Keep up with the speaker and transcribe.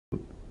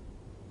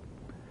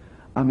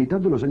A mitad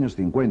de los años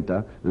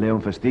 50,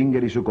 León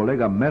Festinger y su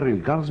colega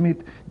Merrill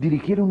Carlsmith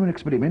dirigieron un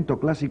experimento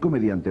clásico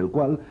mediante el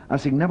cual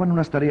asignaban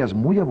unas tareas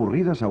muy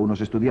aburridas a unos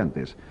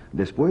estudiantes.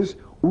 Después,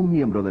 un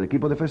miembro del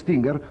equipo de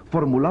Festinguer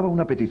formulaba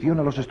una petición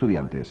a los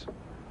estudiantes.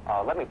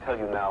 Let me tell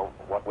you now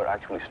what we're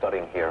actually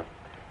studying here.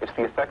 It's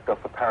the effect of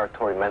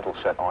preparatory mental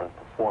set on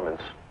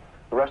performance.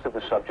 The rest of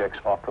the subjects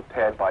are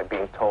prepared by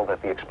being told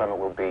that the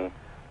experiment will be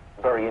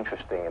very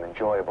interesting and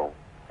enjoyable.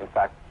 In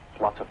fact,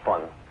 lots of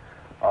fun.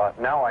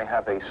 Now I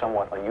have a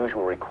somewhat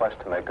unusual request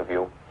to make of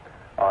you.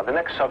 The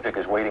next subject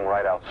is waiting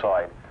right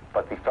outside,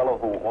 but the fellow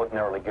who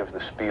ordinarily gives the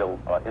spiel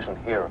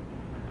isn't here.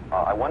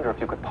 I wonder if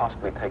you could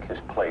possibly take his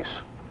place.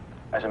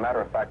 As a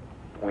matter of fact,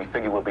 we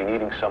figure we'll be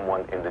needing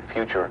someone in the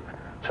future,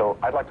 so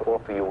I'd like to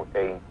offer you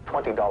a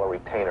 $20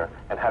 retainer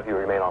and have you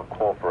remain on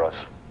call for us.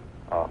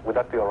 Would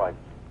that be all right?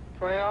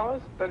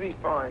 $20? That'd be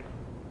fine.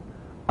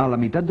 A la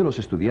mitad de los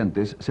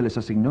estudiantes se les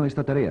asignó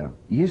esta tarea,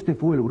 y este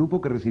fue el grupo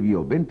que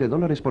recibió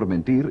 $20 por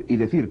mentir y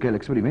decir que el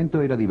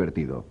experimento era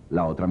divertido.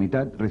 La otra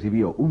mitad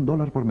recibió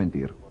 $1 por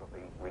mentir.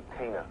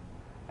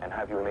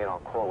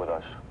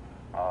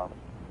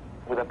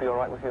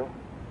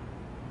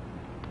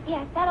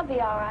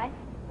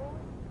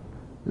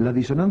 La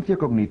disonancia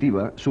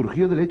cognitiva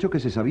surgió del hecho que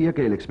se sabía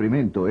que el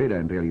experimento era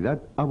en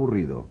realidad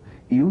aburrido,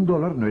 y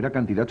 $1 no era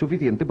cantidad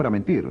suficiente para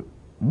mentir.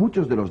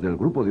 Muchos de los del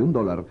grupo de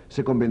 $1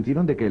 se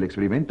convencieron de que el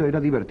experimento era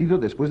divertido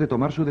después de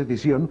tomar su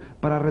decisión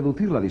para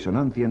reducir la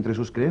disonancia entre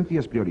sus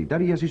creencias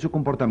prioritarias y su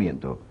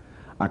comportamiento.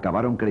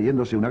 Acabaron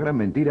creyéndose una gran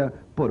mentira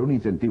por un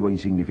incentivo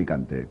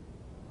insignificante.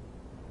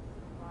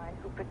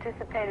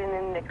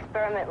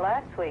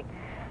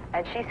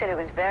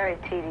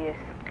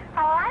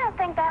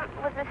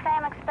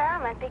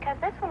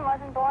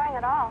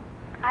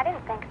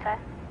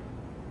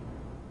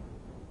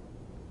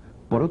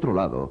 Por otro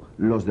lado,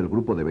 los del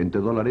grupo de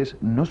 $20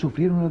 no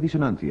sufrieron la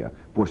disonancia,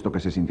 puesto que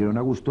se sintieron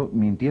a gusto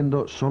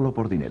mintiendo solo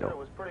por dinero.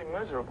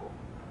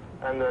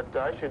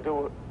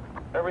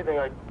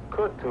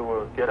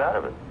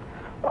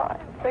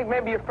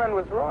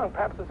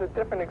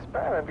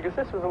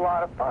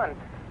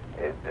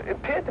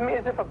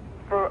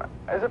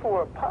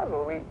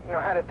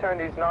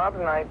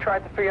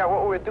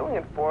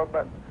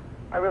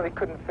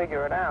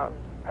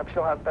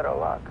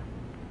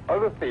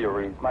 Other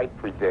theories might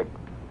predict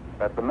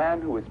that the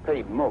man who is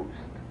paid most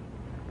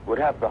would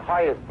have the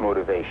highest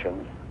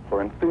motivation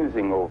for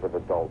enthusing over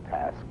the dull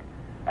task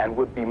and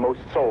would be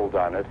most sold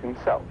on it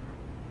himself.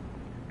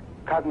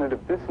 Cognitive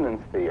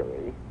dissonance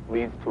theory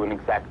leads to an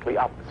exactly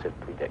opposite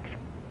prediction.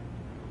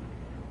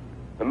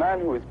 The man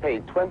who is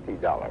paid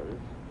 $20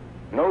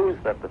 knows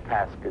that the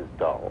task is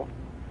dull,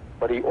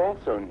 but he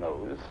also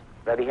knows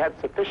that he had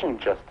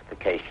sufficient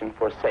justification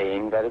for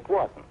saying that it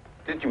wasn't.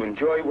 Did you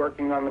enjoy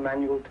working on the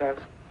manual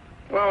test?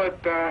 Well, it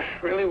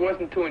really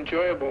wasn't too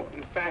enjoyable.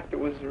 In fact, it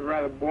was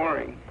rather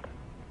boring.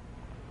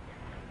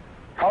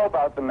 How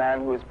about the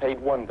man who is paid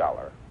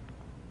 $1?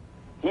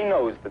 He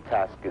knows the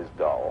task is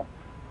dull,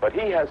 but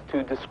he has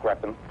two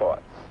discrepant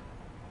thoughts.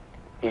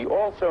 He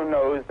also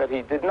knows that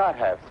he did not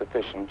have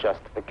sufficient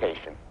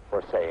justification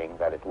for saying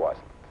that it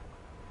wasn't.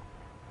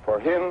 For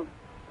him,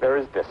 there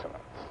is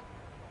dissonance.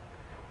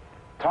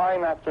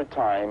 Time after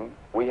time,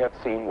 we have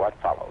seen what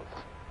follows.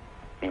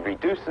 He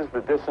reduces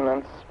the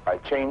dissonance by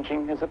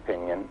changing his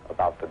opinion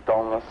about the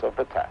dullness of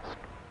the task.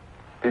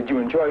 Did you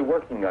enjoy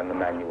working on the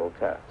manual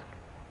task?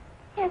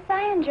 Yes,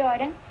 I enjoyed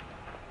it.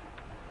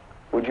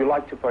 Would you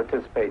like to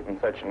participate in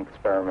such an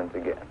experiment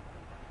again?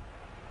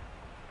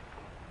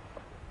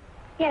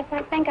 Yes,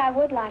 I think I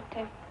would like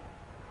to.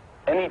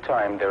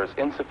 Anytime there is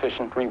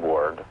insufficient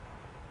reward,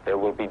 there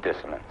will be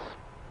dissonance.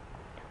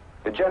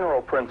 The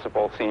general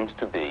principle seems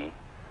to be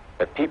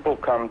that people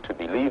come to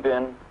believe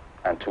in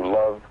and to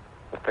love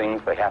the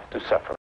things they have to suffer.